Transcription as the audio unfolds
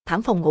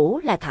Thảm phòng ngủ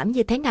là thảm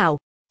như thế nào?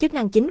 Chức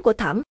năng chính của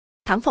thảm.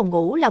 Thảm phòng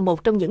ngủ là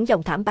một trong những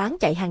dòng thảm bán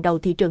chạy hàng đầu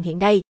thị trường hiện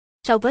nay.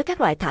 So với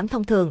các loại thảm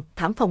thông thường,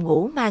 thảm phòng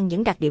ngủ mang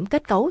những đặc điểm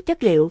kết cấu,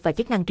 chất liệu và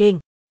chức năng riêng.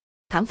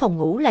 Thảm phòng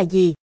ngủ là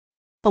gì?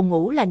 Phòng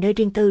ngủ là nơi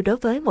riêng tư đối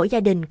với mỗi gia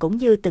đình cũng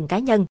như từng cá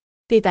nhân.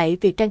 Vì vậy,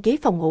 việc trang trí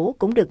phòng ngủ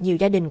cũng được nhiều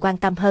gia đình quan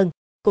tâm hơn.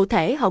 Cụ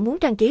thể, họ muốn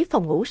trang trí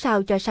phòng ngủ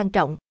sao cho sang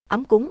trọng,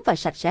 ấm cúng và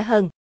sạch sẽ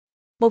hơn.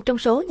 Một trong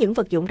số những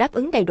vật dụng đáp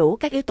ứng đầy đủ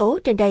các yếu tố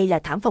trên đây là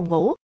thảm phòng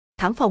ngủ.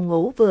 Thảm phòng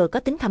ngủ vừa có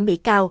tính thẩm mỹ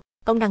cao,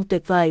 công năng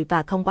tuyệt vời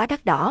và không quá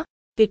đắt đỏ.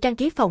 Việc trang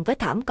trí phòng với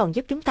thảm còn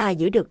giúp chúng ta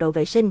giữ được độ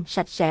vệ sinh,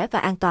 sạch sẽ và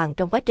an toàn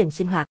trong quá trình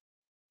sinh hoạt.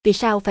 Vì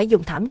sao phải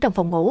dùng thảm trong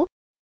phòng ngủ?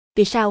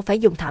 Vì sao phải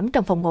dùng thảm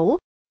trong phòng ngủ?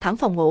 Thảm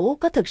phòng ngủ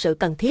có thực sự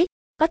cần thiết?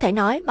 Có thể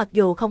nói mặc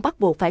dù không bắt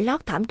buộc phải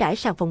lót thảm trải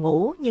sàn phòng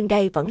ngủ nhưng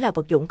đây vẫn là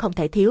vật dụng không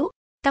thể thiếu.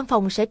 Căn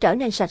phòng sẽ trở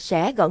nên sạch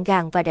sẽ, gọn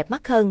gàng và đẹp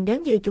mắt hơn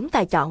nếu như chúng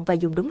ta chọn và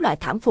dùng đúng loại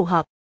thảm phù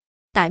hợp.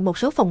 Tại một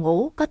số phòng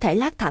ngủ có thể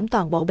lát thảm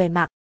toàn bộ bề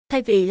mặt,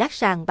 thay vì lát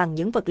sàn bằng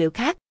những vật liệu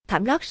khác,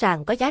 thảm lót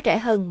sàn có giá rẻ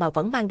hơn mà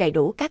vẫn mang đầy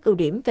đủ các ưu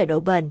điểm về độ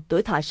bền,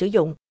 tuổi thọ sử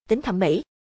dụng, tính thẩm mỹ.